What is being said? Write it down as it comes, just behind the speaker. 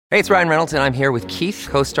Hey, it's Ryan Reynolds, and I'm here with Keith,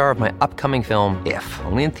 co-star of my upcoming film, If,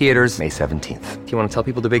 only in theaters May 17th. Do you want to tell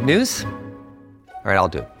people the big news? All right, I'll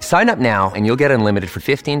do it. Sign up now and you'll get unlimited for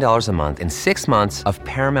 $15 a month and 6 months of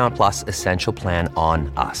Paramount Plus Essential Plan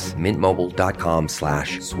on us.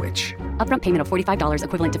 MintMobile.com/switch. Upfront payment of $45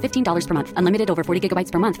 equivalent to $15 per month. Unlimited over 40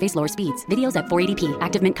 gigabytes per month. Face lower speeds. Videos at 480p.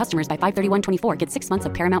 Active Mint customers by 531.24 get 6 months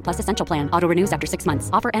of Paramount Plus Essential Plan. Auto renews after 6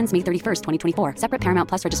 months. Offer ends May 31st, 2024. Separate Paramount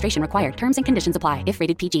Plus registration required. Terms and conditions apply if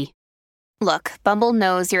rated PG. Look, Bumble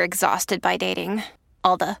knows you're exhausted by dating.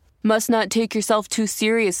 All the, must not take yourself too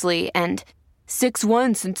seriously, and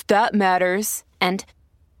 6'1" since that matters. And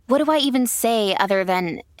what do I even say other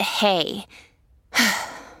than, hey?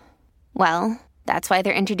 Well, that's why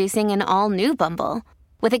they're introducing an all-new Bumble,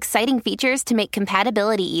 with exciting features to make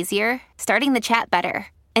compatibility easier, starting the chat better,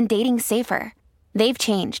 and dating safer. They've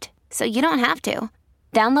changed, so you don't have to.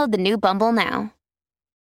 Download the new Bumble now.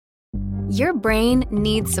 Your brain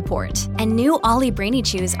needs support, and new Ollie Brainy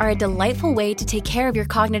Chews are a delightful way to take care of your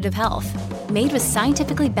cognitive health. Made with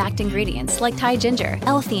scientifically backed ingredients like Thai ginger,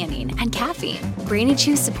 L-theanine, and caffeine, Brainy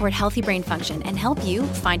Chews support healthy brain function and help you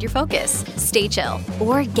find your focus, stay chill,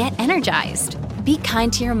 or get energized. Be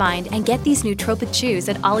kind to your mind and get these nootropic chews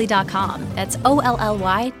at ollie.com. That's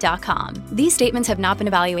OLLY.com. These statements have not been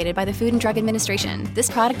evaluated by the Food and Drug Administration. This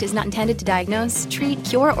product is not intended to diagnose, treat,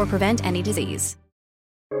 cure, or prevent any disease.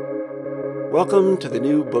 Welcome to the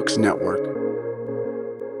New Books Network.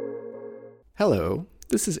 Hello,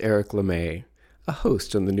 this is Eric LeMay, a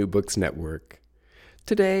host on the New Books Network.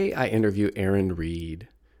 Today I interview Erin Reed.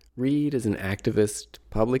 Reed is an activist,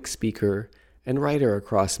 public speaker, and writer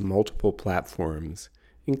across multiple platforms,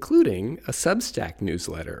 including a Substack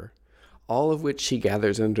newsletter, all of which she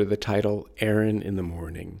gathers under the title Erin in the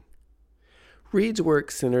Morning. Reed's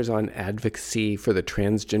work centers on advocacy for the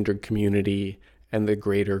transgender community and the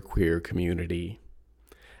greater queer community.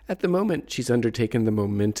 At the moment, she's undertaken the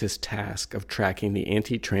momentous task of tracking the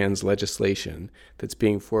anti-trans legislation that's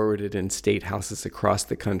being forwarded in state houses across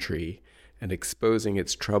the country and exposing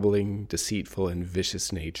its troubling, deceitful, and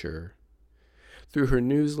vicious nature. Through her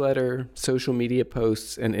newsletter, social media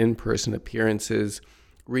posts, and in-person appearances,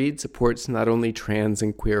 Reed supports not only trans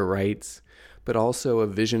and queer rights, but also a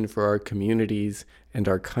vision for our communities and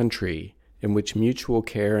our country in which mutual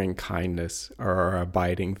care and kindness are our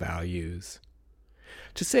abiding values.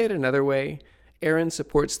 To say it another way, Erin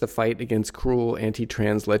supports the fight against cruel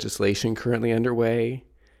anti-trans legislation currently underway,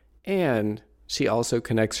 and she also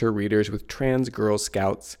connects her readers with trans Girl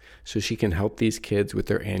Scouts so she can help these kids with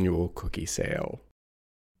their annual cookie sale.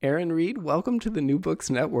 Erin Reed, welcome to the New Books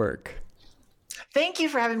Network. Thank you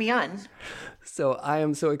for having me on. So I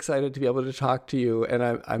am so excited to be able to talk to you,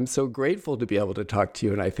 and I'm so grateful to be able to talk to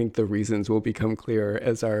you, and I think the reasons will become clear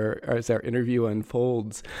as our interview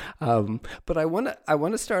unfolds. But I want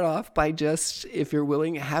to start off by just, if you're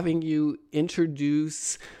willing, having you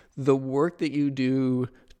introduce the work that you do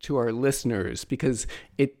to our listeners, because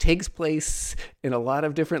it takes place in a lot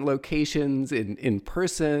of different locations, in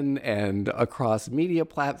person and across media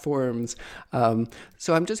platforms.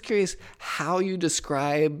 So I'm just curious how you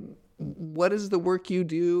describe what is the work you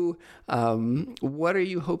do? What are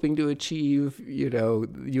you hoping to achieve? You know,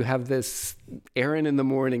 you have this Erin in the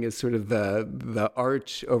Morning as sort of the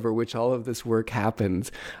arch over which all of this work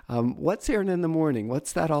happens. What's Erin in the Morning?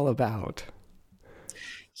 What's that all about?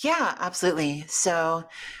 Yeah, absolutely. So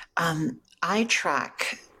I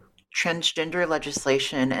track transgender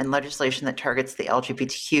legislation and legislation that targets the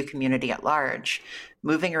LGBTQ community at large,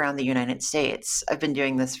 moving around the United States. I've been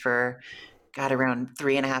doing this for, around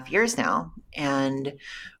 3.5 years now. And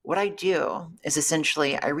what I do is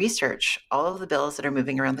essentially I research all of the bills that are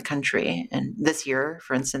moving around the country. And this year,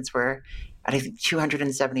 for instance, we're at, I think,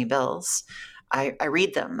 270 bills. I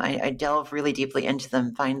read them. I delve really deeply into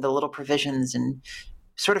them, find the little provisions and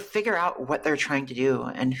sort of figure out what they're trying to do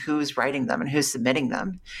and who's writing them and who's submitting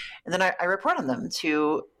them. And then I report on them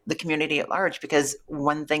to the community at large, because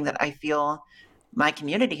one thing that I feel my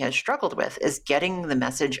community has struggled with is getting the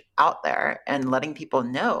message out there and letting people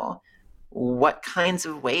know what kinds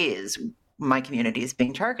of ways my community is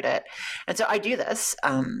being targeted. And so I do this.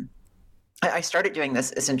 I started doing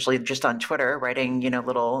this essentially just on Twitter, writing,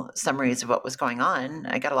 little summaries of what was going on.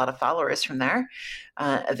 I got a lot of followers from there.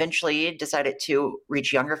 Eventually decided to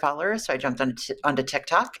reach younger followers. So I jumped onto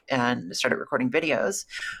TikTok and started recording videos.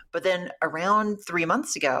 But then around 3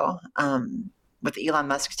 months ago, with Elon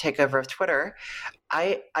Musk's takeover of Twitter,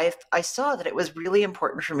 I saw that it was really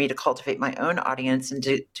important for me to cultivate my own audience and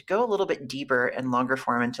to go a little bit deeper and longer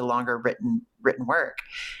form into longer written work.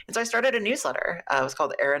 And so I started a newsletter. It was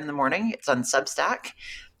called Erin in the Morning. It's on Substack.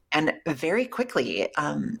 And very quickly,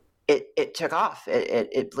 it took off.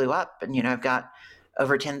 It blew up. And, I've got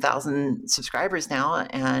over 10,000 subscribers now,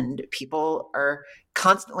 and people are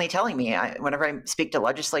constantly telling me, whenever I speak to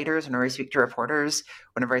legislators, whenever I speak to reporters,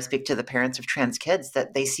 whenever I speak to the parents of trans kids,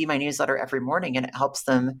 that they see my newsletter every morning and it helps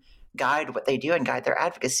them guide what they do and guide their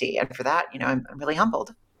advocacy. And for that, I'm really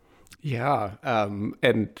humbled. Yeah.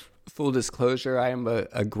 And full disclosure, I am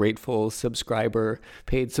a grateful subscriber,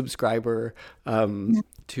 paid subscriber to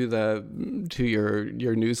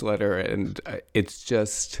your newsletter. And it's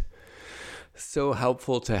just so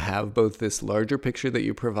helpful to have both this larger picture that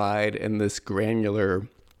you provide and this granular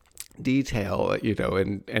detail,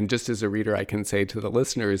 and just as a reader, I can say to the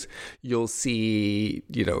listeners, you'll see,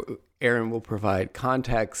 Erin will provide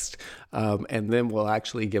context, and then will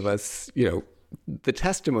actually give us, the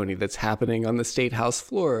testimony that's happening on the state house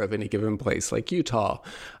floor of any given place like Utah,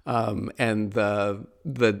 and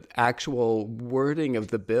the actual wording of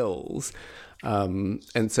the bills.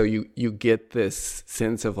 And so you get this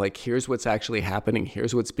sense of like, here's what's actually happening,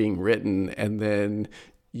 here's what's being written, and then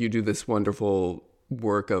you do this wonderful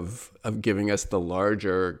work of giving us the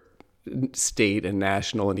larger state and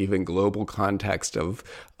national and even global context of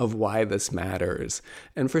why this matters.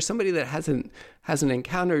 And for somebody that hasn't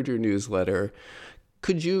encountered your newsletter,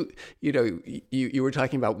 could you were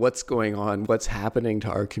talking about what's going on, what's happening to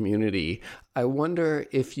our community. I wonder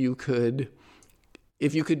if you could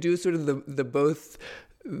do sort of the both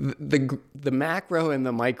the macro and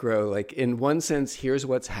the micro, like in one sense, here's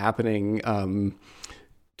what's happening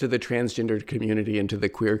to the transgender community and to the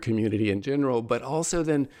queer community in general, but also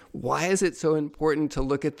then why is it so important to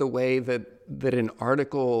look at the way that an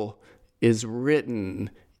article is written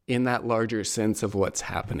in that larger sense of what's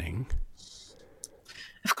happening?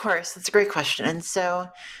 Of course, that's a great question. And so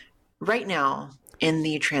right now in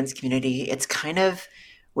the trans community, it's kind of,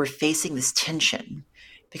 we're facing this tension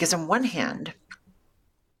because on one hand,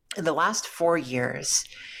 in the last 4 years,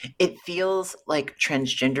 it feels like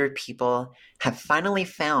transgender people have finally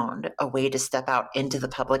found a way to step out into the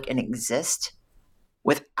public and exist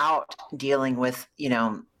without dealing with,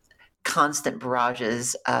 constant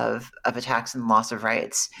barrages of attacks and loss of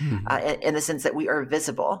rights, in the sense that we are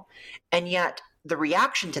visible. And yet the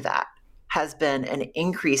reaction to that has been an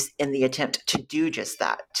increase in the attempt to do just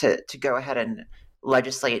that, to go ahead and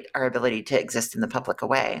legislate our ability to exist in the public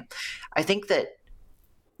way. I think that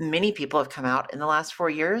many people have come out in the last 4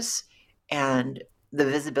 years, and the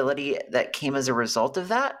visibility that came as a result of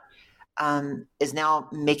that is now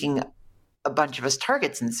making a bunch of us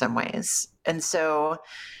targets in some ways. And so,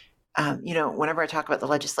 whenever I talk about the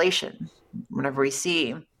legislation, whenever we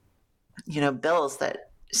see, bills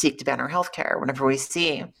that seek to ban our healthcare, whenever we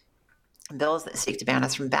see bills that seek to ban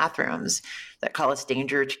us from bathrooms, that call us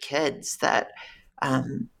danger to kids, that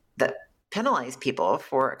penalize people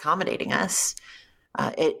for accommodating us,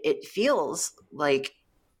 it feels like,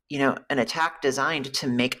 an attack designed to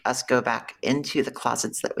make us go back into the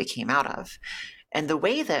closets that we came out of. And the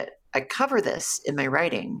way that I cover this in my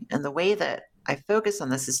writing and the way that I focus on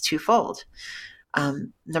this is twofold.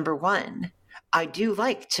 Number one, I do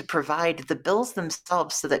like to provide the bills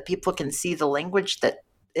themselves so that people can see the language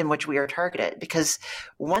in which we are targeted. Because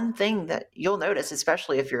one thing that you'll notice,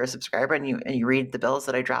 especially if you're a subscriber and you read the bills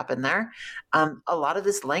that I drop in there, a lot of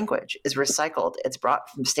this language is recycled. It's brought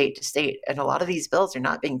from state to state. And a lot of these bills are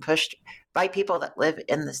not being pushed by people that live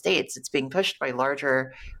in the states. It's being pushed by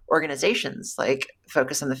larger organizations like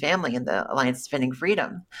Focus on the Family and the Alliance Defending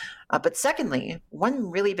Freedom. But secondly, one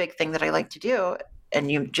really big thing that I like to do, and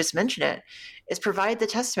you just mentioned it, is provide the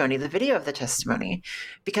testimony, the video of the testimony.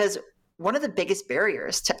 Because one of the biggest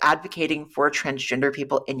barriers to advocating for transgender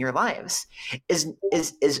people in your lives is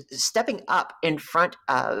stepping up in front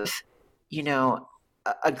of,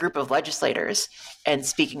 a group of legislators and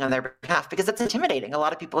speaking on their behalf, because that's intimidating. A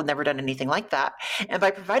lot of people have never done anything like that. And by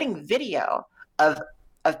providing video of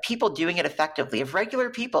people doing it effectively, of regular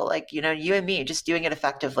people like, you and me just doing it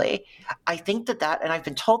effectively, I think that, and I've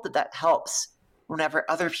been told that helps whenever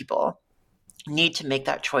other people need to make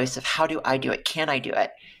that choice of how do I do it? Can I do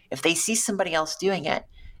it? If they see somebody else doing it,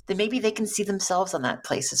 then maybe they can see themselves on that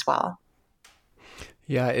place as well.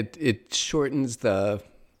 Yeah, it shortens the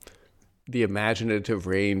imaginative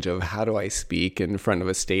range of how do I speak in front of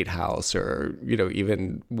a state house, or,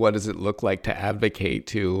 even what does it look like to advocate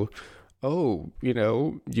to,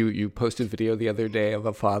 you posted video the other day of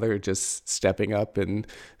a father just stepping up and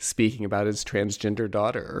speaking about his transgender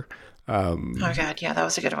daughter. Oh God, yeah, that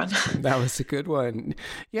was a good one. That was a good one.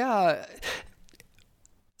 Yeah.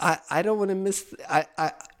 I don't want to miss.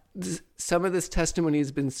 Some of this testimony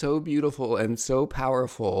has been so beautiful and so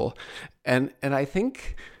powerful, and I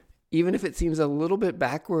think even if it seems a little bit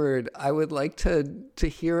backward, I would like to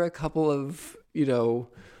hear a couple of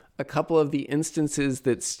the instances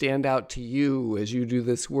that stand out to you as you do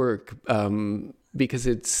this work, because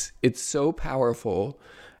it's so powerful.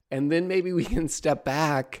 And then maybe we can step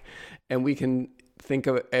back and we can think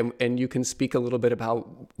of, and you can speak a little bit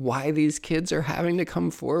about why these kids are having to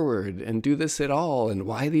come forward and do this at all, and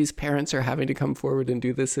why these parents are having to come forward and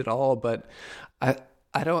do this at all. But I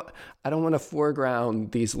don't want to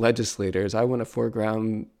foreground these legislators. I want to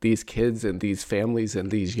foreground these kids and these families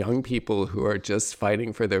and these young people who are just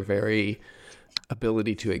fighting for their very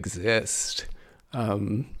ability to exist.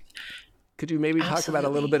 Could you maybe talk about a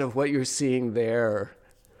little bit of what you're seeing there?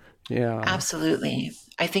 Yeah. Absolutely.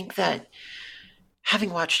 I think that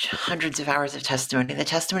having watched hundreds of hours of testimony, the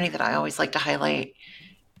testimony that I always like to highlight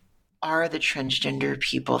are the transgender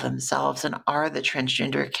people themselves, and are the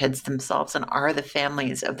transgender kids themselves, and are the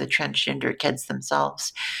families of the transgender kids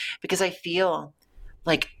themselves. Because I feel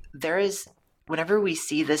like whenever we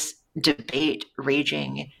see this debate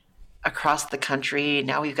raging across the country,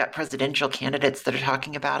 now we've got presidential candidates that are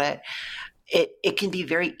talking about it, it can be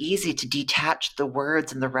very easy to detach the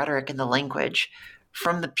words and the rhetoric and the language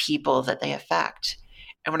from the people that they affect.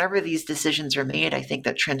 And whenever these decisions are made, I think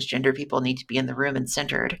that transgender people need to be in the room and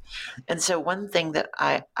centered. And so one thing that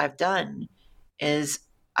I've done is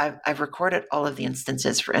I've recorded all of the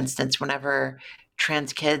instances. For instance, whenever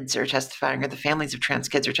trans kids are testifying or the families of trans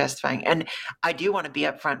kids are testifying. And I do want to be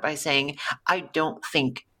upfront by saying I don't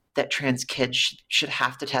think that trans kids should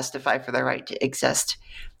have to testify for their right to exist.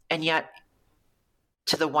 And yet,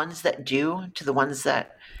 to the ones that do, to the ones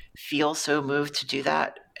that feel so moved to do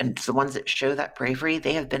that, and to the ones that show that bravery,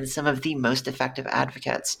 they have been some of the most effective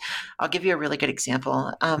advocates. I'll give you a really good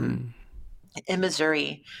example. In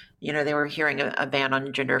Missouri, they were hearing a ban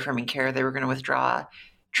on gender affirming care. They were going to withdraw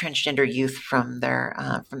transgender youth from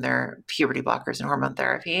their puberty blockers and hormone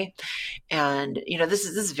therapy. And, this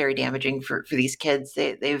is very damaging for these kids.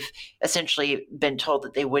 They've essentially been told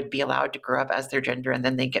that they would be allowed to grow up as their gender, and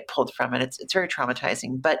then they get pulled from it. It's very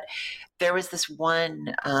traumatizing. But there was this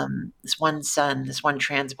one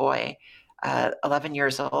trans boy, 11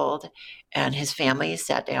 years old, and his family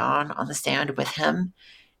sat down on the stand with him,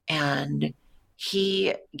 and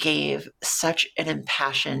he gave such an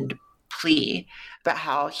impassioned plea about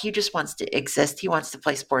how he just wants to exist. He wants to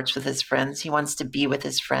play sports with his friends. He wants to be with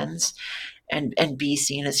his friends and be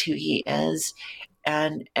seen as who he is,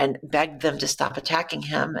 and begged them to stop attacking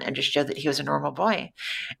him and just show that he was a normal boy.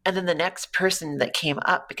 And then the next person that came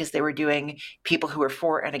up, because they were doing people who were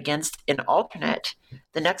for and against an alternate,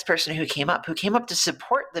 the next person who came up to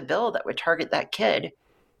support the bill that would target that kid,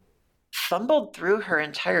 fumbled through her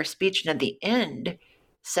entire speech, and at the end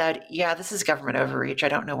said, "Yeah, this is government overreach. I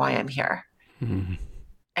don't know why I'm here." Mm-hmm.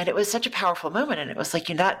 And it was such a powerful moment. And it was like,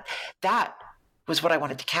 that was what I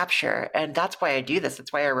wanted to capture. And that's why I do this.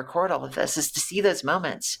 That's why I record all of this, is to see those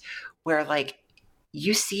moments where, like,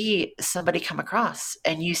 you see somebody come across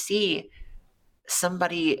and you see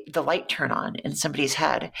the light turn on in somebody's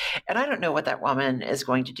head. And I don't know what that woman is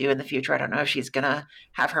going to do in the future. I don't know if she's going to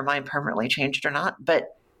have her mind permanently changed or not,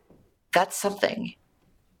 but that's something.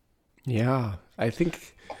 Yeah, I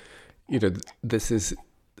think, this is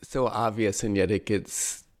so obvious, and yet it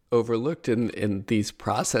gets overlooked in these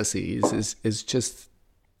processes is just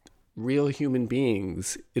real human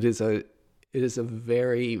beings. It is a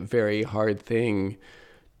very, very hard thing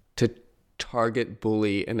to target,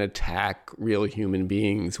 bully, and attack real human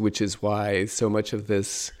beings, which is why so much of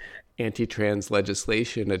this anti-trans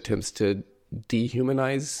legislation attempts to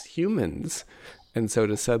dehumanize humans. And so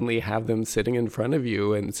to suddenly have them sitting in front of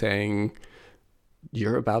you and saying,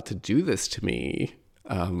 "You're about to do this to me,"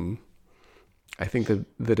 I think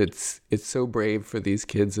that it's so brave for these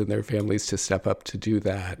kids and their families to step up to do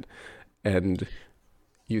that. And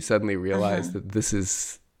you suddenly realize that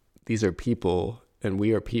these are people, and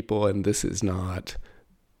we are people, and this is not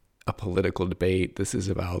a political debate. This is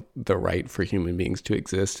about the right for human beings to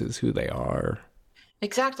exist as who they are.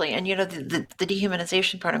 Exactly. And, the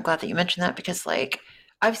dehumanization part, I'm glad that you mentioned that, because, like,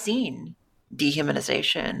 I've seen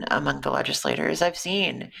dehumanization among the legislators. I've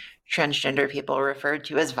seen transgender people referred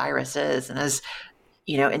to as viruses and as,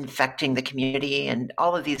 infecting the community and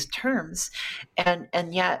all of these terms.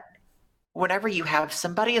 And yet, whenever you have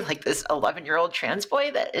somebody like this 11-year-old trans boy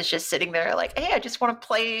that is just sitting there like, "Hey, I just want to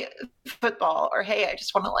play football," or, "Hey, I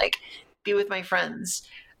just want to, like, be with my friends,"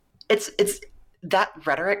 it's that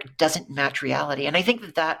rhetoric doesn't match reality. And I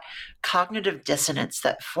think that cognitive dissonance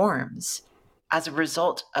that forms as a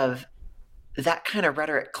result of that kind of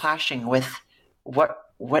rhetoric clashing with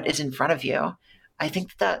what is in front of you, I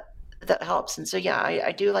think that helps. And so, yeah,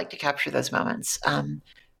 I do like to capture those moments.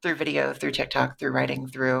 through video, through TikTok, through writing,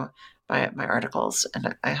 through my articles.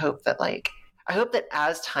 And I hope that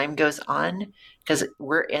as time goes on, because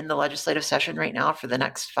we're in the legislative session right now for the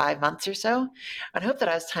next 5 months or so, I hope that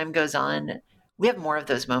as time goes on, we have more of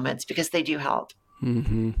those moments because they do help.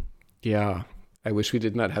 Mm-hmm. Yeah. I wish we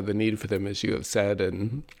did not have the need for them, as you have said,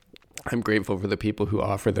 and I'm grateful for the people who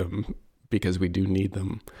offer them because we do need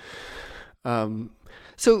them.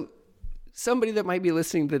 So somebody that might be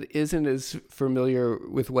listening that isn't as familiar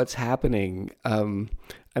with what's happening, I'm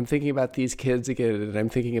thinking about these kids again, and I'm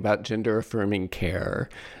thinking about gender-affirming care.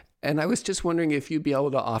 And I was just wondering if you'd be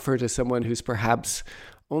able to offer to someone who's perhaps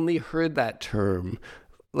only heard that term,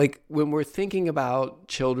 like when we're thinking about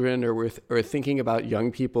children or thinking about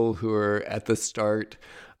young people who are at the start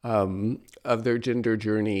of their gender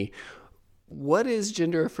journey, what is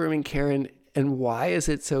gender-affirming care and why is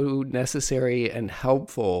it so necessary and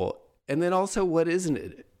helpful? And then also, what isn't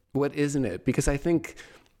it? What isn't it? Because I think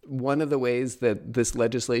one of the ways that this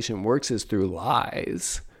legislation works is through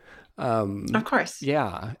lies. Of course.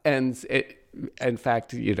 Yeah. And in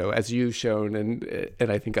fact, as you've shown,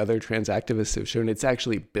 and I think other trans activists have shown, it's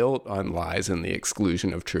actually built on lies and the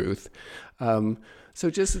exclusion of truth. So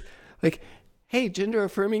just like, hey, gender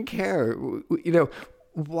affirming care,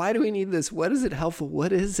 why do we need this? What is it helpful?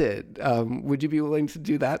 What is it? Would you be willing to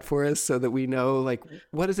do that for us so that we know, like,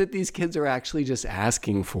 what is it these kids are actually just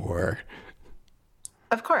asking for?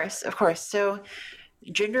 Of course. So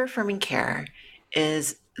gender affirming care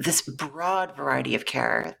is this broad variety of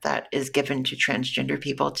care that is given to transgender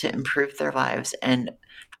people to improve their lives and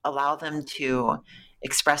allow them to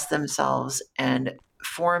express themselves and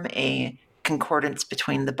form a concordance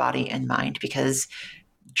between the body and mind, because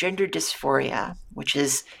gender dysphoria, which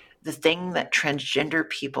is the thing that transgender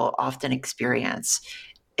people often experience,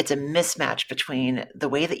 it's a mismatch between the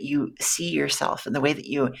way that you see yourself and the way that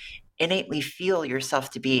you innately feel yourself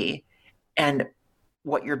to be and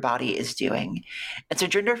what your body is doing. And so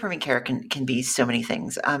gender affirming care can be so many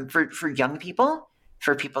things. For young people,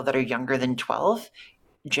 for people that are younger than 12,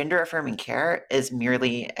 gender affirming care is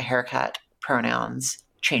merely a haircut, pronouns,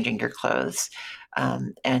 changing your clothes.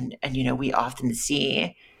 And we often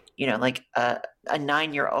see, like a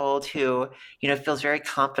 9-year-old who, feels very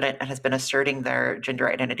confident and has been asserting their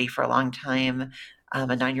gender identity for a long time. A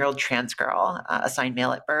 9-year-old trans girl assigned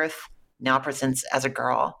male at birth now presents as a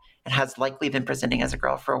girl and has likely been presenting as a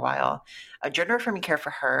girl for a while. Gender affirming care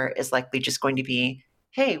for her is likely just going to be,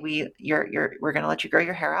 hey, we're going to let you grow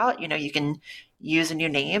your hair out. You can use a new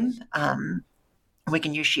name. We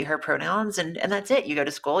can use she, her pronouns, and that's it. You go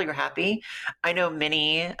to school, you're happy. I know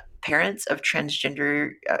many parents of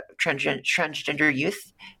transgender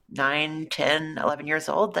youth, 9, 10, 11 years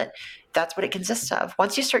old, that's what it consists of.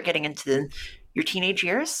 Once you start getting into your teenage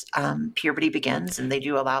years, puberty begins, and they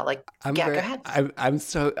do allow go ahead. I'm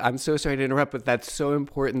so sorry to interrupt, but that's so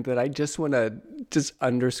important that I just want to just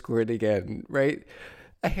underscore it again, right?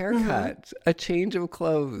 A haircut, a change of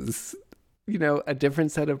clothes, a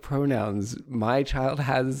different set of pronouns. My child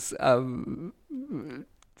has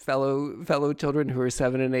fellow children who are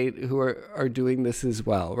 7 and 8 who are doing this as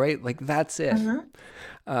well, right? Like that's it.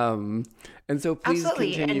 And so please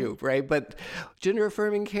Absolutely. Continue, right? But gender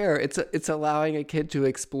affirming care, it's allowing a kid to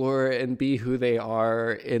explore and be who they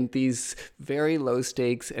are in these very low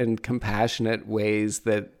stakes and compassionate ways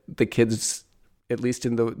that the kids, at least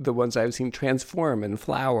in the ones I've seen, transform and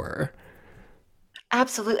flower.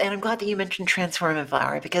 Absolutely. And I'm glad that you mentioned transform and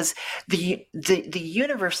flower, because the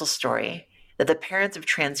universal story that the parents of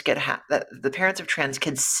trans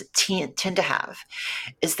kids tend to have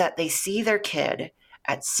is that they see their kid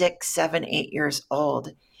at 6, 7, 8 years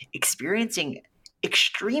old experiencing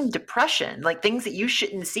extreme depression, like things that you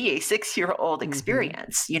shouldn't see a 6-year-old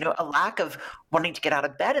experience, a lack of wanting to get out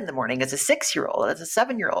of bed in the morning as a 6-year-old, as a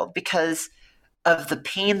 7-year-old, because of the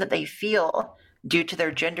pain that they feel due to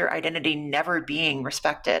their gender identity never being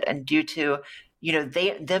respected, and due to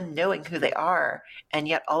them knowing who they are, and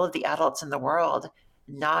yet all of the adults in the world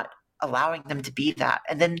not allowing them to be that.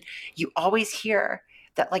 And then you always hear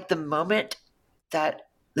that, like, the moment that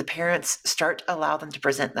the parents start to allow them to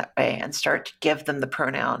present that way and start to give them the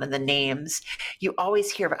pronoun and the names, you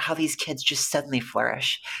always hear about how these kids just suddenly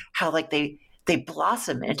flourish, how like they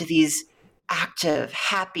blossom into these active,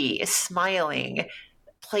 happy, smiling,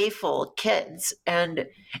 playful kids. And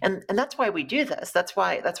that's why we do this. That's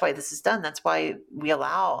why this is done. That's why we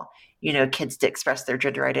allow, kids to express their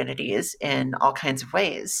gender identities in all kinds of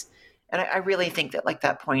ways. And I really think that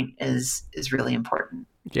that point is really important.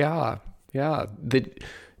 Yeah. Yeah.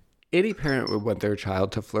 Any parent would want their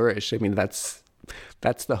child to flourish. I mean, that's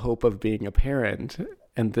the hope of being a parent.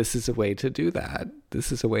 And this is a way to do that.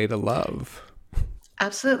 This is a way to love.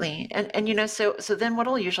 Absolutely. So then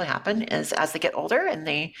what'll usually happen is as they get older and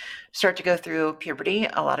they start to go through puberty,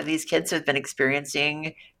 a lot of these kids have been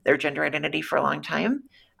experiencing their gender identity for a long time.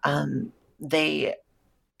 They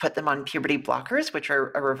put them on puberty blockers, which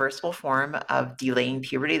are a reversible form of delaying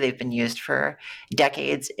puberty. They've been used for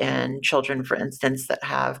decades in children, for instance, that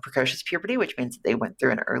have precocious puberty, which means that they went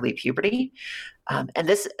through an early puberty. And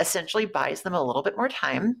this essentially buys them a little bit more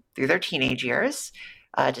time through their teenage years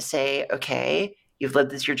to say, okay, you've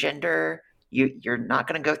lived as your gender. You're not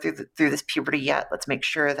going to go through this puberty yet. Let's make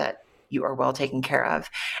sure that you are well taken care of.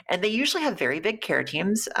 And they usually have very big care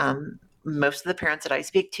teams. Most of the parents that I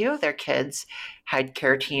speak to, their kids had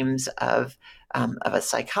care teams of a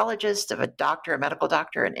psychologist, of a doctor, a medical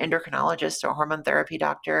doctor, an endocrinologist, a hormone therapy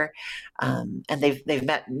doctor, and they've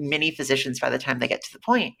met many physicians by the time they get to the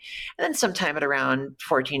point. And then sometime at around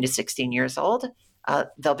 14 to 16 years old,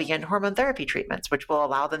 they'll begin hormone therapy treatments, which will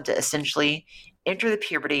allow them to essentially enter the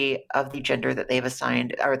puberty of the gender that they've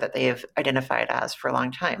assigned or that they have identified as for a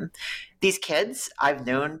long time. These kids, I've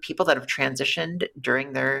known people that have transitioned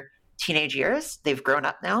during their teenage years. They've grown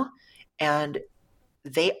up now, and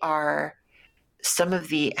they are some of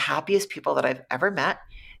the happiest people that I've ever met.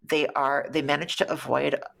 They manage to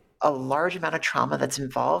avoid a large amount of trauma that's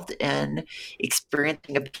involved in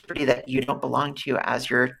experiencing a puberty that you don't belong to as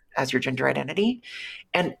your gender identity.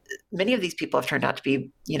 And many of these people have turned out to be,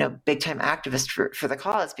 big time activists for the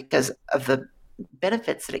cause because of the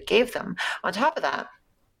benefits that it gave them. On top of that,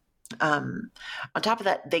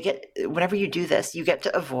 whenever you do this, you get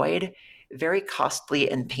to avoid very costly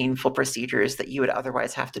and painful procedures that you would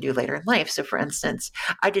otherwise have to do later in life. So, for instance,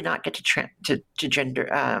 I did not get to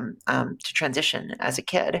transition as a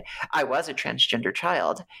kid. I was a transgender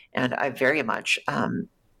child, and I very much,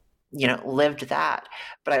 lived that.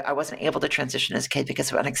 But I wasn't able to transition as a kid because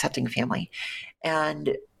of an unaccepting family,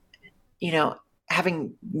 and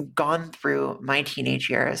having gone through my teenage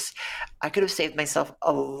years, I could have saved myself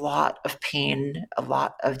a lot of pain, a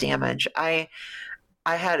lot of damage.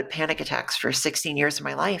 I had panic attacks for 16 years of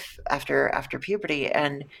my life after puberty,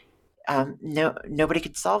 and nobody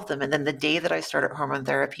could solve them. And then the day that I started hormone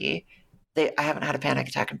therapy, I haven't had a panic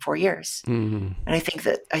attack in 4 years. Mm-hmm. And I think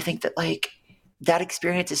that like that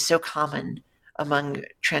experience is so common among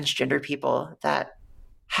transgender people that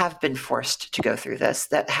have been forced to go through this,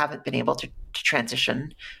 that haven't been able to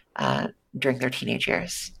transition during their teenage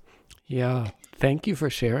years. Yeah. Thank you for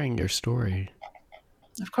sharing your story.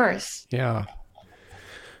 Of course. Yeah.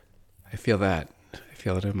 I feel that. I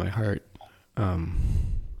feel it in my heart.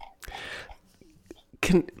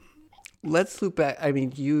 Let's loop back. I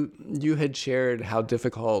mean, you had shared how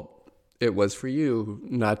difficult it was for you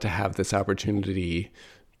not to have this opportunity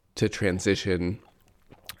to transition.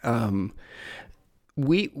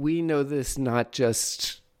 We know this not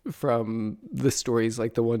just from the stories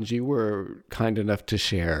like the ones you were kind enough to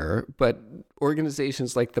share, but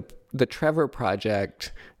organizations like the Trevor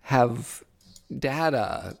Project have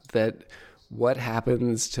data that what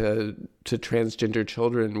happens to transgender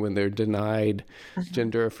children when they're denied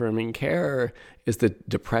gender affirming care is that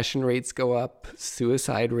depression rates go up,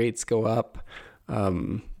 suicide rates go up,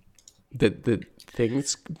 that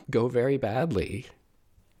things go very badly.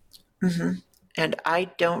 Mm-hmm. And I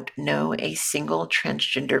don't know a single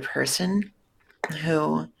transgender person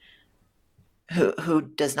who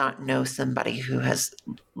does not know somebody who has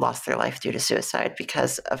lost their life due to suicide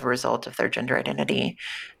because of a result of their gender identity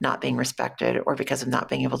not being respected or because of not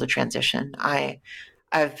being able to transition.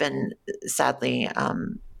 I've been sadly,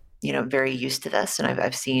 very used to this, and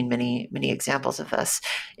I've seen many examples of this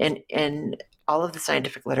in all of the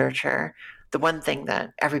scientific literature. The one thing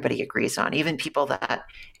that everybody agrees on, even people that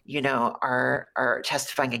are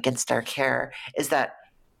testifying against our care, is that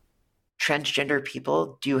transgender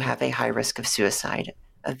people do have a high risk of suicide,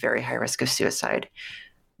 a very high risk of suicide.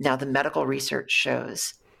 Now, the medical research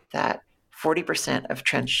shows that 40% of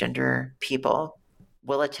transgender people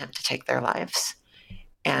will attempt to take their lives.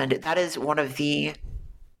 And that is one of the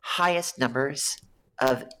highest numbers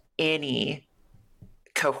of any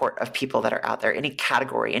cohort of people that are out there, any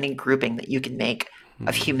category, any grouping that you can make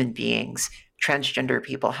of human beings. Transgender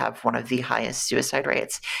people have one of the highest suicide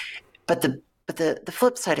rates. But the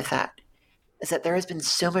flip side of that is that there has been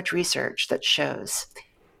so much research that shows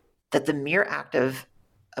that the mere act of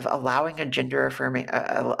allowing a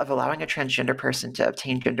transgender person to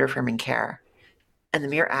obtain gender affirming care, and the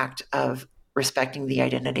mere act of respecting the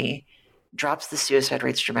identity, drops the suicide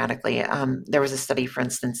rates dramatically. There was a study, for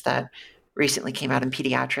instance, that recently came out in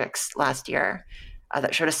pediatrics last year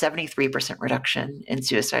that showed a 73% reduction in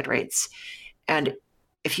suicide rates. And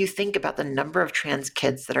if you think about the number of trans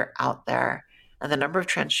kids that are out there and the number of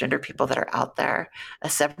transgender people that are out there, a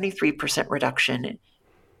 73% reduction,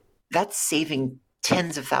 that's saving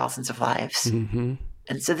tens of thousands of lives. Mm-hmm.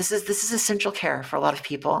 And so this is essential care for a lot of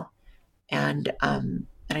people. And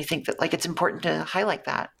I think that it's important to highlight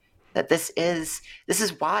that this is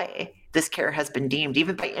why this care has been deemed,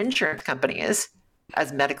 even by insurance companies,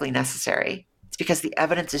 as medically necessary. It's because the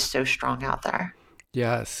evidence is so strong out there.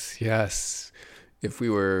 Yes. If we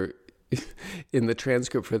were in the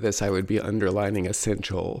transcript for this, I would be underlining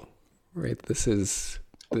essential, right? This is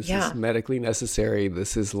medically necessary.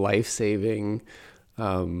 This is life-saving.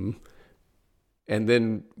 And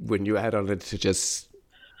then when you add on it to just,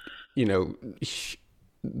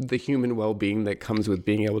 the human well-being that comes with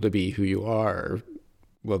being able to be who you are,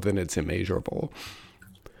 well, then it's immeasurable.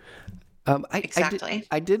 Exactly.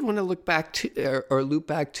 I did want to look back to, or loop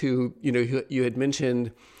back to, you had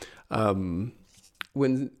mentioned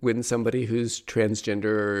when somebody who's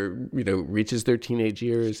transgender, reaches their teenage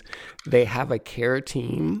years, they have a care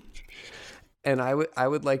team. And I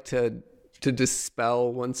would like to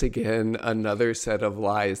dispel once again another set of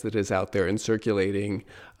lies that is out there and circulating,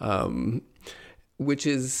 which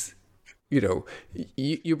is,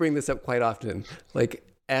 you bring this up quite often, like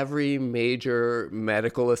every major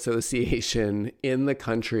medical association in the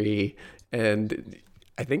country, and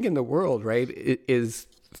I think in the world, right, is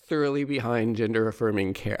thoroughly behind gender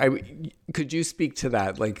affirming care. Could you speak to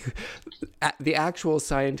that? Like the actual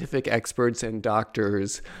scientific experts and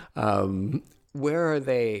doctors, where are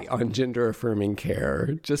they on gender affirming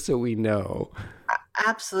care? Just so we know.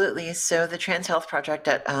 Absolutely. So the Trans Health Project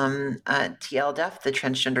at TLDEF, the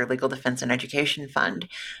Transgender Legal Defense and Education Fund,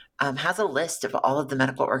 has a list of all of the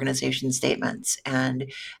medical organization statements.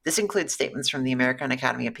 And this includes statements from the American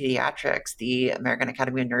Academy of Pediatrics, the American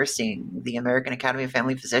Academy of Nursing, the American Academy of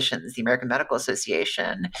Family Physicians, the American Medical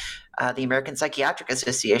Association, the American Psychiatric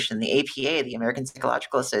Association, the APA, the American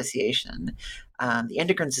Psychological Association, the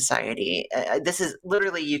Endocrine Society. This is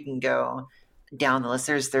literally, you can go down the list.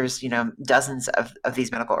 There's dozens of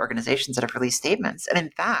these medical organizations that have released statements. And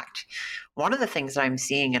in fact, one of the things that I'm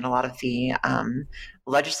seeing in a lot of the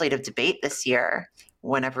legislative debate this year,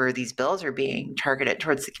 whenever these bills are being targeted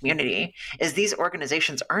towards the community, is these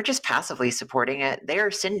organizations aren't just passively supporting it. They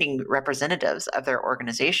are sending representatives of their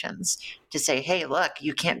organizations to say, hey, look,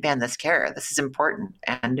 you can't ban this care. This is important.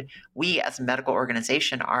 And we as a medical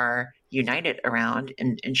organization are united around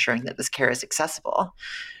ensuring that this care is accessible.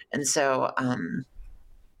 And so,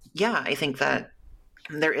 I think that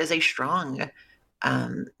there is a strong,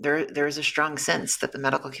 there is a strong sense that the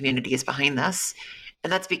medical community is behind this,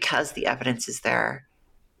 and that's because the evidence is there.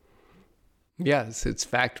 Yes, it's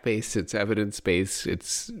fact-based, it's evidence-based,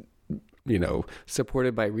 it's,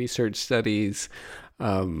 supported by research studies,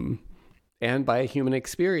 and by human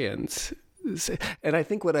experience. And I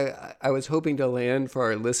think what I was hoping to land for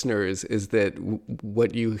our listeners is that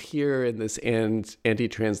what you hear in this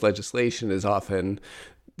anti-trans legislation is often,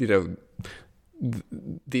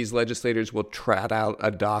 these legislators will trot out a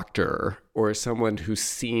doctor or someone who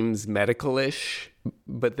seems medical-ish,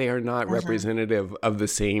 but they are not representative of the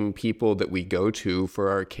same people that we go to for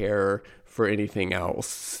our care for anything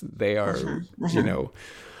else. They are,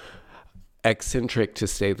 eccentric to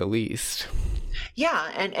say the least.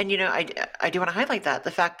 Yeah. And I do want to highlight that the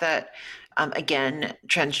fact that, again,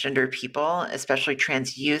 transgender people, especially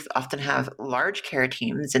trans youth, often have large care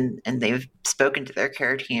teams and they've spoken to their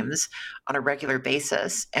care teams on a regular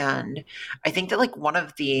basis. And I think that one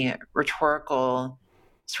of the rhetorical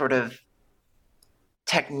sort of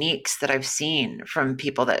techniques that I've seen from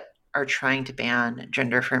people that are trying to ban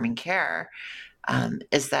gender affirming care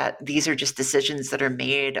is that these are just decisions that are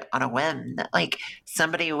made on a whim, that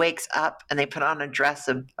somebody wakes up and they put on a dress,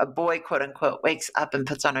 a boy, quote unquote, wakes up and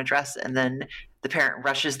puts on a dress, and then the parent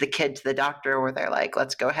rushes the kid to the doctor where they're like,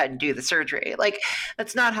 let's go ahead and do the surgery.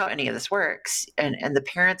 That's not how any of this works. And the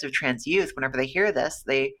parents of trans youth, whenever they hear this,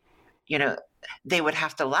 they would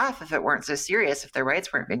have to laugh if it weren't so serious, if their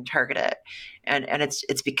rights weren't being targeted. And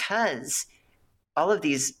it's because all of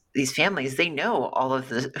these families, they know all of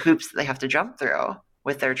the hoops that they have to jump through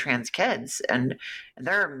with their trans kids. And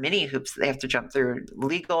there are many hoops that they have to jump through: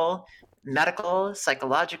 legal, medical,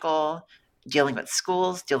 psychological, dealing with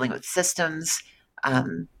schools, dealing with systems.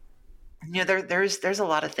 There's a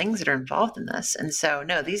lot of things that are involved in this. And so,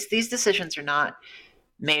 no, these decisions are not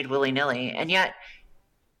made willy-nilly. And yet,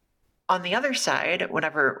 on the other side,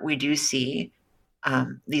 whenever we do see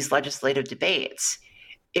these legislative debates,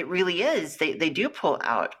 it really is, they do pull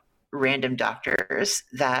out random doctors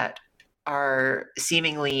that are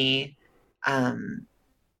seemingly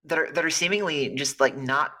that are seemingly just like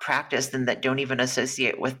not practiced and that don't even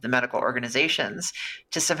associate with the medical organizations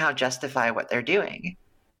to somehow justify what they're doing.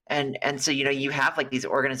 And so, you have like these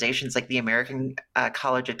organizations like the American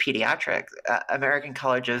College of Pediatrics,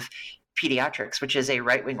 which is a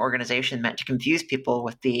right-wing organization meant to confuse people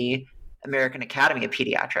with the American Academy of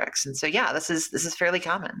Pediatrics. And so, yeah, this is fairly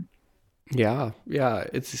common. Yeah.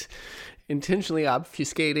 It's intentionally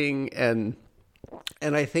obfuscating. And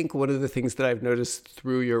I think one of the things that I've noticed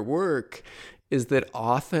through your work is that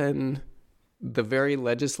often the very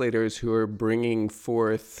legislators who are bringing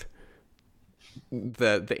forth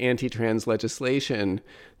the anti-trans legislation,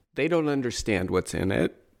 they don't understand what's in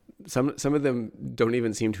it. Some of them don't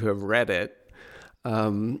even seem to have read it.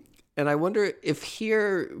 And I wonder if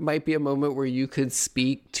here might be a moment where you could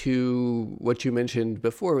speak to what you mentioned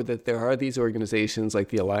before, that there are these organizations like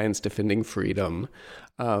the Alliance Defending Freedom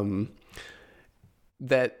that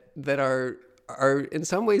are in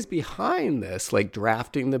some ways behind this, like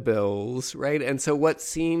drafting the bills, right? And so what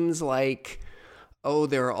seems like,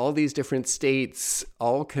 there are all these different states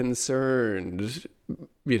all concerned,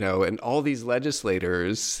 and all these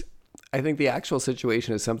legislators, I think the actual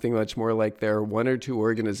situation is something much more like there are one or two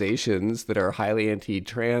organizations that are highly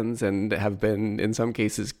anti-trans and have been, in some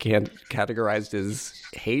cases, categorized as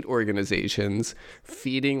hate organizations,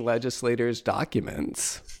 feeding legislators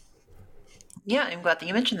documents. Yeah, I'm glad that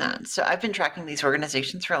you mentioned that. So I've been tracking these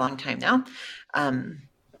organizations for a long time now.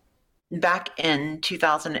 Back in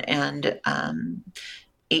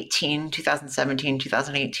 2018, 2017,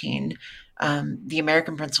 2018, the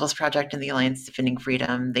American Principles Project and the Alliance Defending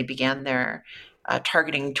Freedom, they began their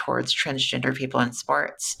targeting towards transgender people in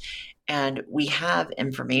sports. And we have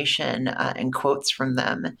information and quotes from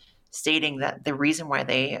them stating that the reason why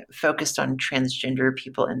they focused on transgender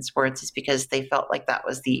people in sports is because they felt like that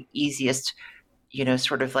was the easiest,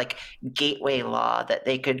 sort of like gateway law that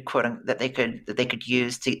they could that they could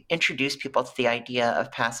use to introduce people to the idea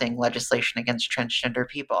of passing legislation against transgender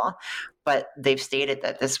people. But they've stated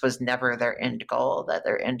that this was never their end goal, that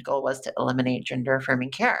their end goal was to eliminate gender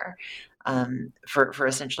affirming care for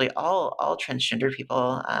essentially all transgender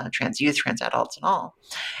people, trans youth, trans adults, and all.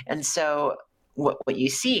 And so what you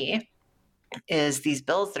see is these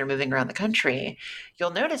bills that are moving around the country.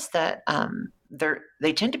 You'll notice that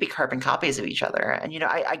they tend to be carbon copies of each other. And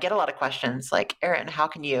I get a lot of questions like, Erin, how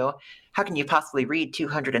can you possibly read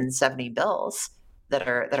 270 bills that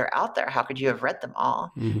are out there? How could you have read them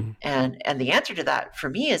all? Mm-hmm. And the answer to that for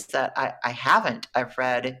me is that I haven't. I've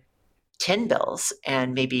read 10 bills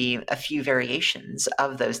and maybe a few variations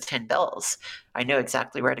of those 10 bills. I know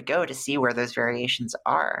exactly where to go to see where those variations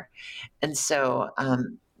are. And so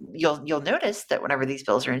you'll notice that whenever these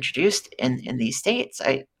bills are introduced in these states,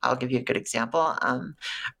 I'll give you a good example.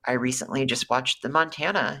 I recently just watched the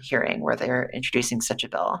Montana hearing where they're introducing such a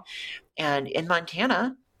bill. And in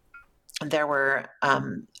Montana, there were,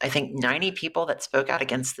 I think, 90 people that spoke out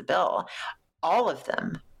against the bill. All of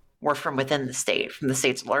them were from within the state, from the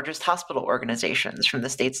state's largest hospital organizations, from the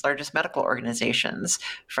state's largest medical organizations,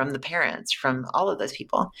 from the parents, from all of those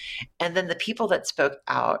people. And then the people that spoke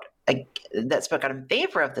out in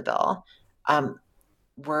favor of the bill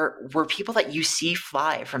were people that you see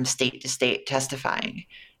fly from state to state testifying.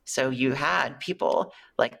 So you had people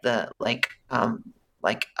like Walt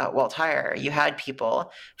Heyer. You had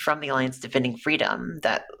people from the Alliance Defending Freedom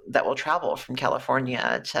that will travel from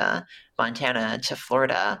California to Montana to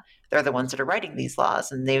Florida. They're the ones that are writing these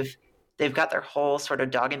laws, and they've got their whole sort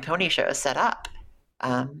of dog and pony show set up,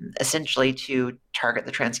 essentially to target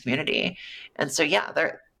the trans community. And so, yeah,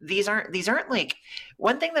 these aren't like,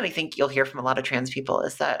 one thing that I think you'll hear from a lot of trans people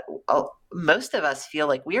is that most of us feel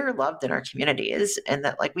like we are loved in our communities, and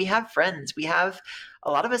that like we have friends. A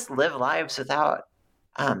lot of us live lives without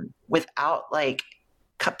like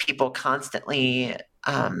people constantly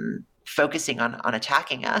focusing on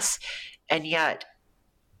attacking us, and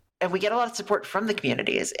we get a lot of support from the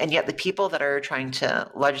communities, and yet the people that are trying to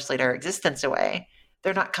legislate our existence away,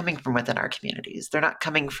 they're not coming from within our communities. They're not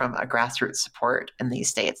coming from a grassroots support in these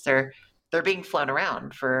states. They're being flown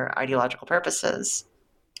around for ideological purposes.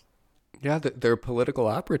 Yeah, they're political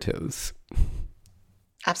operatives.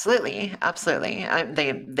 Absolutely.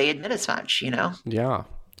 They admit as much, Yeah.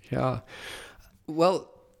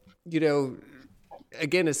 Well,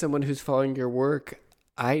 again, as someone who's following your work,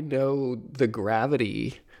 I know the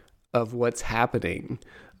gravity of what's happening.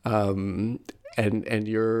 And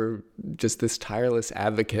you're just this tireless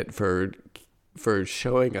advocate for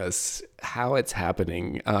showing us how it's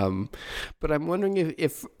happening. But I'm wondering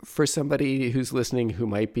if for somebody who's listening who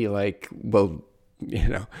might be like, well,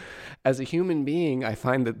 as a human being, I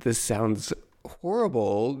find that this sounds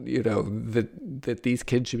horrible, that these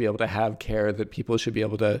kids should be able to have care, that people should be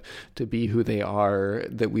able to be who they are,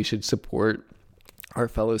 that we should support our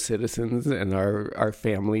fellow citizens and our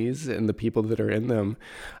families and the people that are in them.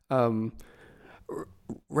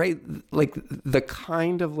 Right? Like the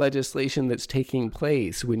kind of legislation that's taking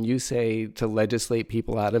place when you say to legislate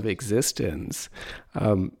people out of existence,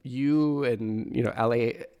 you and,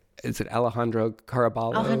 is it Alejandro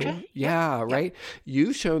Caraballo? Alejandro? Yeah, right.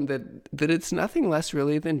 You've shown that it's nothing less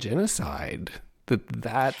really than genocide.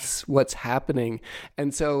 That's what's happening.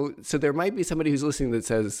 And so there might be somebody who's listening that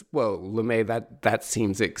says, "Whoa, LeMay, that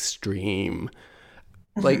seems extreme."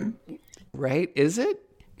 Mm-hmm. Like, right? Is it?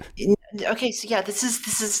 Okay, so yeah, this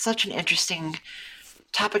is such an interesting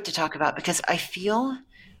topic to talk about, because I feel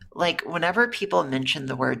like whenever people mention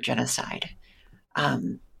the word genocide,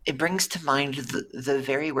 it brings to mind the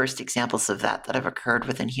very worst examples of that have occurred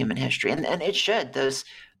within human history, and it should. Those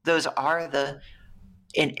are the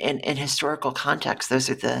in historical context, those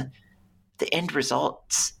are the end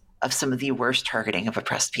results of some of the worst targeting of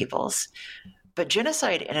oppressed peoples. But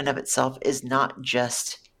genocide in and of itself is not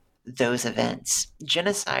just those events.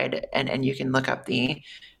 Genocide, and you can look up the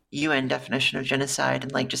UN definition of genocide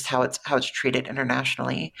and like just how it's treated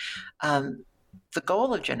internationally. The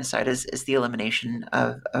goal of genocide is the elimination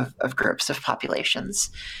of groups, of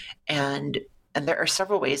populations. And there are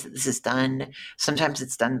several ways that this is done. Sometimes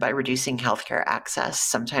it's done by reducing healthcare access.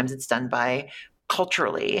 Sometimes it's done by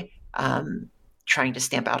culturally trying to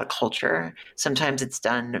stamp out a culture. Sometimes it's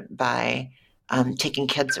done by taking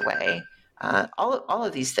kids away. All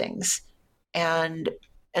of these things. And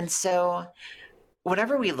so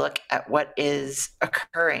whenever we look at what is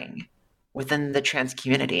occurring within the trans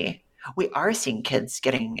community, we are seeing kids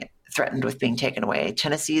getting threatened with being taken away.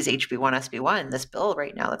 Tennessee's HB1 SB1, this bill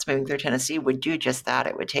right now that's moving through Tennessee, would do just that.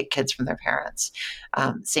 It would take kids from their parents.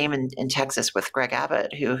 Same in Texas with Greg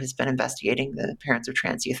Abbott, who has been investigating the parents of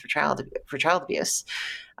trans youth for child abuse.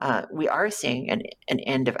 We are seeing an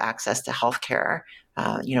end of access to health care.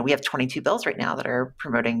 We have 22 bills right now that are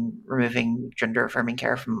promoting removing gender-affirming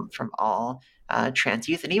care from all trans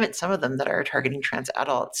youth, and even some of them that are targeting trans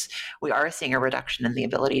adults. We are seeing a reduction in the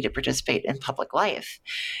ability to participate in public life.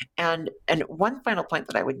 And one final point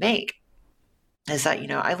that I would make is that,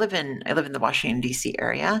 I live in the Washington, D.C.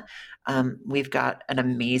 area. We've got an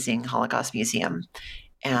amazing Holocaust museum.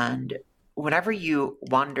 And whenever you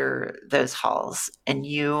wander those halls and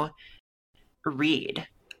you read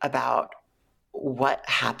about what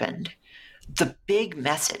happened, the big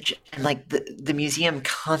message, and like the museum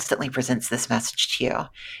constantly presents this message to you,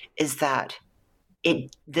 is that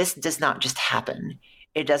this does not just happen.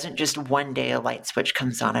 It doesn't just one day a light switch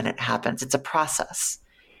comes on and it happens. It's a process.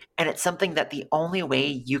 And it's something that the only way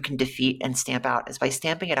you can defeat and stamp out is by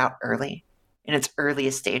stamping it out early, in its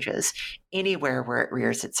earliest stages, anywhere where it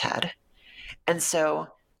rears its head. And so,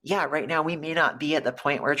 yeah, right now we may not be at the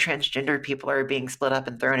point where transgender people are being split up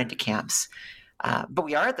and thrown into camps. But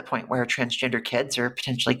we are at the point where transgender kids are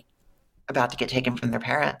potentially about to get taken from their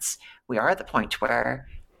parents. We are at the point where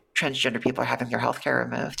transgender people are having their healthcare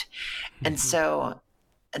removed. Mm-hmm.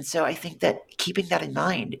 And so I think that keeping that in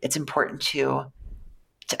mind, it's important to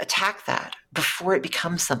attack that before it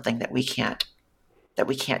becomes something that we can't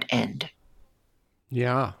end.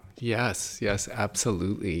 Yeah. Yes,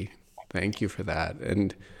 absolutely. Thank you for that.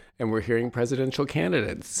 And we're hearing presidential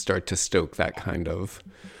candidates start to stoke that kind of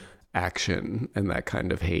action and that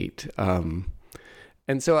kind of hate.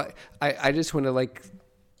 And so I just want to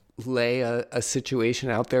lay a situation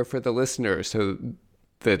out there for the listener so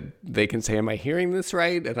that they can say, am I hearing this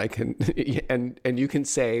right? And I can, and you can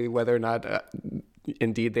say whether or not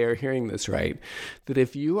indeed they are hearing this right. That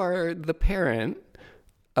if you are the parent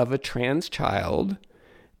of a trans child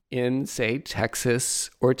in, say, Texas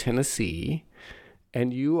or Tennessee,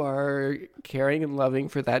 and you are caring and loving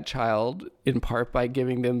for that child in part by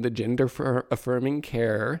giving them the gender-affirming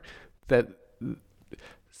care that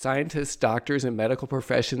scientists, doctors, and medical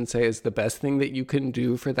professions say is the best thing that you can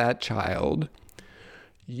do for that child,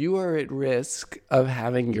 you are at risk of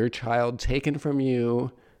having your child taken from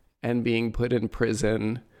you and being put in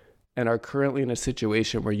prison, and are currently in a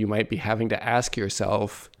situation where you might be having to ask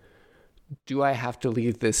yourself, do I have to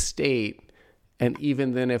leave this state? And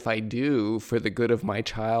even then, if I do, for the good of my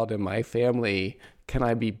child and my family, can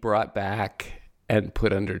I be brought back and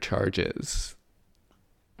put under charges?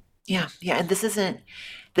 Yeah. And this isn't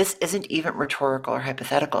even rhetorical or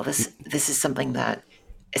hypothetical. This is something that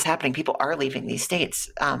is happening. People are leaving these states.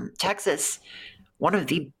 Texas, one of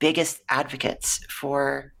the biggest advocates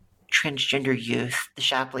for transgender youth, the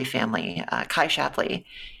Shapley family, Kai Shapley,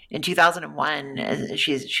 in 2001,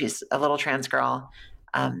 she's a little trans girl.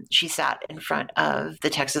 She sat in front of the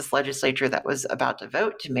Texas legislature that was about to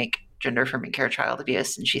vote to make gender-affirming care child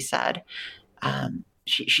abuse, and she said,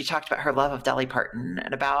 she talked about her love of Dolly Parton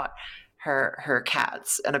and about her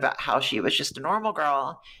cats and about how she was just a normal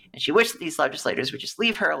girl and she wished that these legislators would just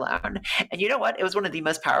leave her alone. And you know what? It was one of the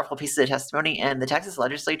most powerful pieces of testimony, and the Texas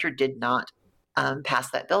legislature did not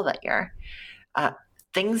pass that bill that year.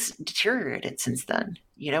 Things deteriorated since then.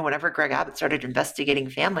 Whenever Greg Abbott started investigating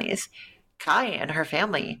families, Kai and her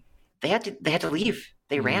family, they had to leave.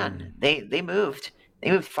 They ran. They moved.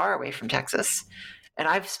 They moved far away from Texas. And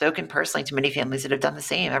I've spoken personally to many families that have done the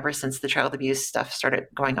same ever since the child abuse stuff started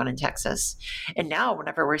going on in Texas. And now,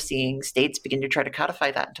 whenever we're seeing states begin to try to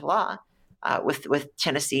codify that into law, with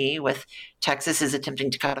Tennessee, with Texas is attempting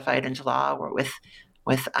to codify it into law, or with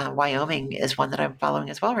Wyoming is one that I'm following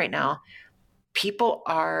as well right now, people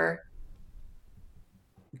are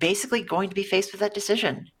basically going to be faced with that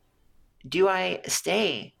decision. Do I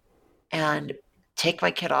stay and take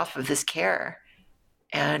my kid off of this care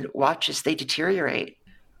and watch as they deteriorate?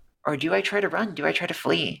 Or do I try to run? Do I try to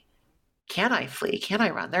flee? Can I flee? Can I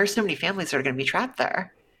run? There are so many families that are going to be trapped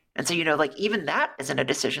there. And so, even that isn't a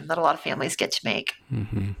decision that a lot of families get to make.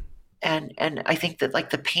 Mm-hmm. And I think that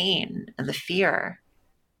the pain and the fear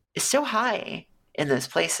is so high in those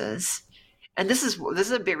places. And this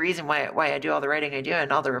is a big reason why I do all the writing I do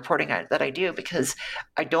and all the reporting that I do, because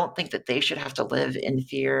I don't think that they should have to live in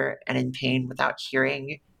fear and in pain without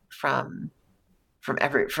hearing from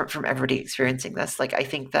everybody experiencing this. I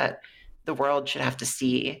think that the world should have to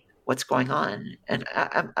see what's going on, and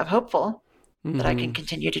I'm hopeful that I can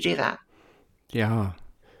continue to do that. Yeah,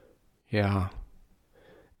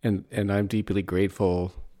 and I'm deeply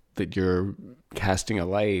grateful that you're casting a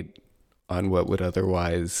light on what would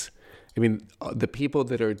otherwise. The people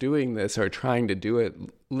that are doing this are trying to do it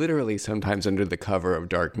literally sometimes under the cover of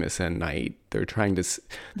darkness and night. There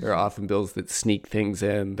are often bills that sneak things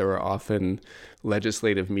in. There are often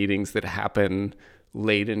legislative meetings that happen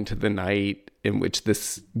late into the night in which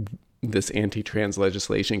this anti-trans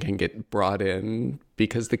legislation can get brought in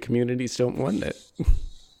because the communities don't want it.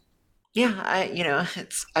 Yeah,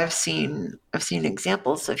 I've seen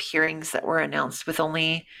examples of hearings that were announced with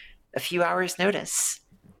only a few hours notice.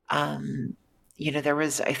 There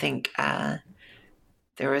was, I think,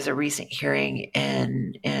 there was a recent hearing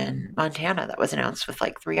in Montana that was announced with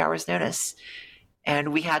 3 hours notice.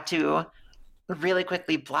 And we had to really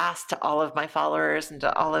quickly blast to all of my followers and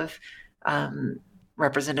to all of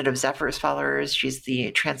Representative Zephyr's followers. She's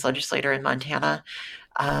the trans legislator in Montana.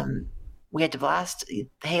 We had to blast,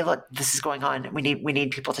 hey, look, this is going on. We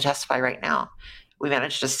need people to testify right now. We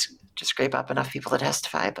managed to scrape up enough people to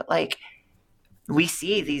testify, but we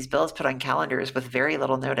see these bills put on calendars with very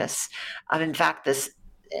little notice. In fact,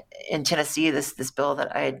 in Tennessee, this bill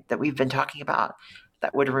that we've been talking about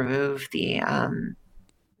that would remove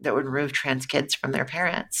trans kids from their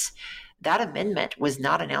parents, that amendment was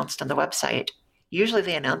not announced on the website. Usually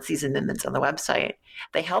they announce these amendments on the website.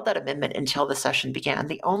 They held that amendment until the session began.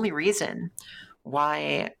 The only reason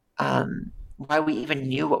why we even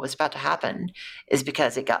knew what was about to happen is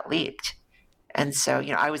because it got leaked. And so,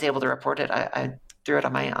 I was able to report it. I threw it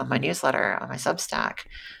on my newsletter, on my Substack,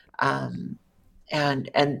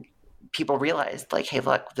 and people realized, hey,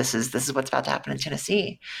 look, this is what's about to happen in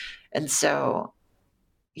Tennessee. And so,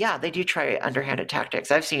 yeah, they do try underhanded tactics.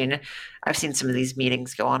 I've seen some of these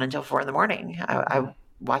meetings go on until 4 a.m. I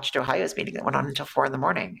watched Ohio's meeting that went on until 4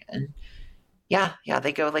 a.m. And yeah,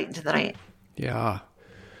 they go late into the night. Yeah.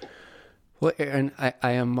 Well, Erin,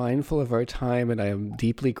 I am mindful of our time, and I am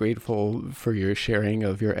deeply grateful for your sharing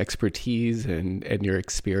of your expertise and your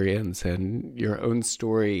experience and your own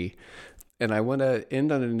story. And I want to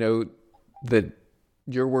end on a note that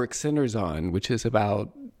your work centers on, which is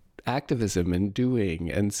about activism and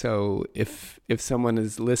doing. And so if someone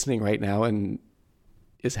is listening right now and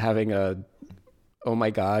is having a, oh my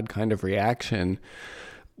God kind of reaction,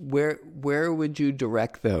 where would you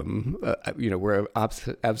direct them? We're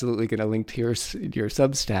absolutely going to link to your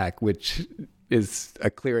Substack, which is a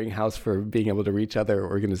clearinghouse for being able to reach other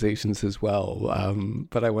organizations as well.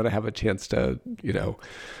 But I want to have a chance to,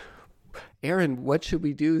 Erin, what should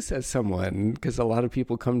we do, says someone, because a lot of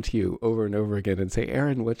people come to you over and over again and say,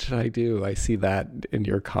 Erin, what should I do? I see that in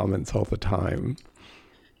your comments all the time.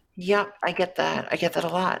 Yeah, I get that. I get that a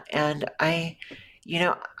lot. And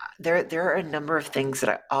there are a number of things that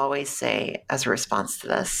I always say as a response to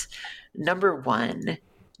this. Number one,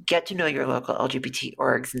 get to know your local LGBT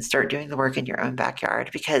orgs and start doing the work in your own backyard,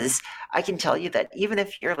 because I can tell you that even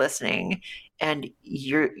if you're listening and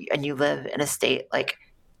you live in a state like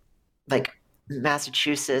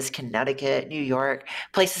Massachusetts, Connecticut, New York,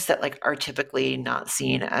 places that like are typically not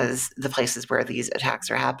seen as the places where these attacks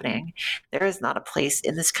are happening. There is not a place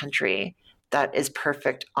in this country that is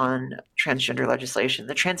perfect on transgender legislation.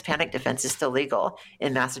 The trans panic defense is still legal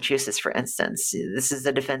in Massachusetts, for instance. This is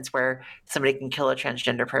a defense where somebody can kill a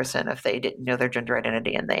transgender person if they didn't know their gender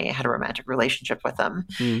identity and they had a romantic relationship with them.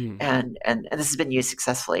 Mm-hmm. And this has been used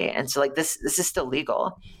successfully. And so like this is still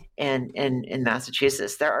legal in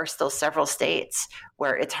Massachusetts. There are still several states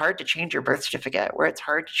where it's hard to change your birth certificate, where it's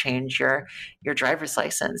hard to change your driver's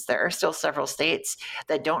license. There are still several states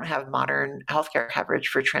that don't have modern healthcare coverage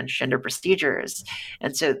for transgender procedures.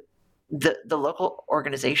 And so the local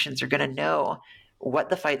organizations are going to know what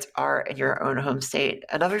the fights are in your own home state.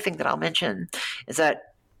 Another thing that I'll mention is that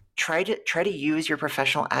try to use your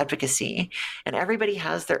professional advocacy. And everybody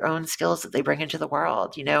has their own skills that they bring into the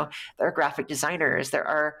world. You know, there are graphic designers, there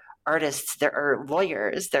are artists, there are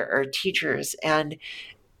lawyers, there are teachers, and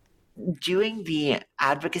doing the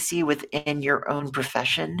advocacy within your own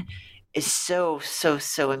profession is so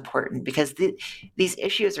important, because these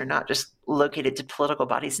issues are not just located to political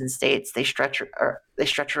bodies and states. They stretch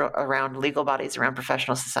around legal bodies, around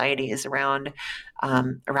professional societies, around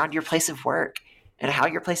your place of work, and how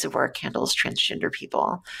your place of work handles transgender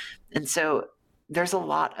people. And so there's a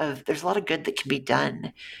lot of good that can be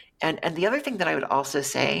done. And the other thing that I would also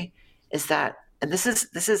say is that, and this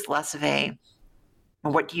is less of a,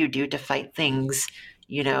 what do you do to fight things,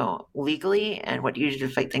 you know, legally, and what do you do to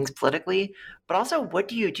fight things politically, but also what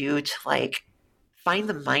do you do to like find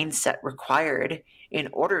the mindset required in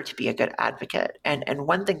order to be a good advocate. And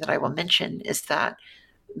one thing that I will mention is that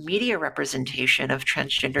media representation of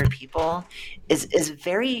transgender people is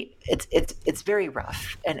very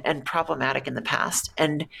rough and problematic in the past,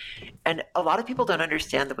 and a lot of people don't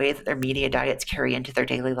understand the way that their media diets carry into their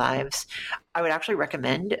daily lives. I would actually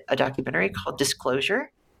recommend a documentary called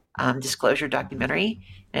Disclosure documentary,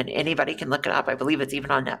 and anybody can look it up. I believe it's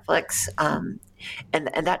even on Netflix. And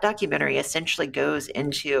that documentary essentially goes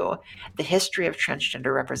into the history of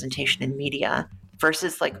transgender representation in media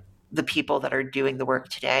versus like the people that are doing the work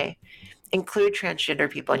today. Include transgender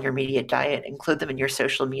people in your media diet, include them in your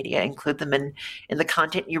social media, include them in the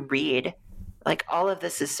content you read. Like, all of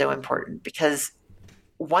this is so important, because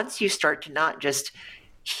once you start to not just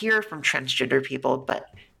hear from transgender people, but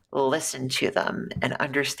listen to them and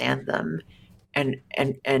understand them and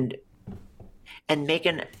make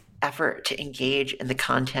an effort to engage in the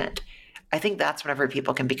content, I think that's whenever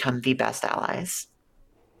people can become the best allies.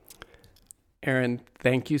 Erin,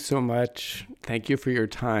 thank you so much. Thank you for your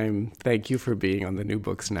time. Thank you for being on the New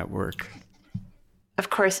Books Network.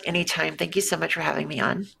 Of course, anytime. Thank you so much for having me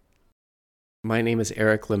on. My name is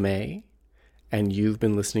Eric LeMay, and you've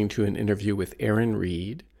been listening to an interview with Erin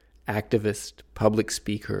Reed, activist, public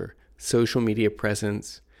speaker, social media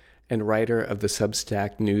presence, and writer of the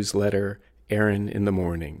Substack newsletter, Erin in the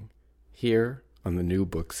Morning, here on the New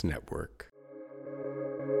Books Network.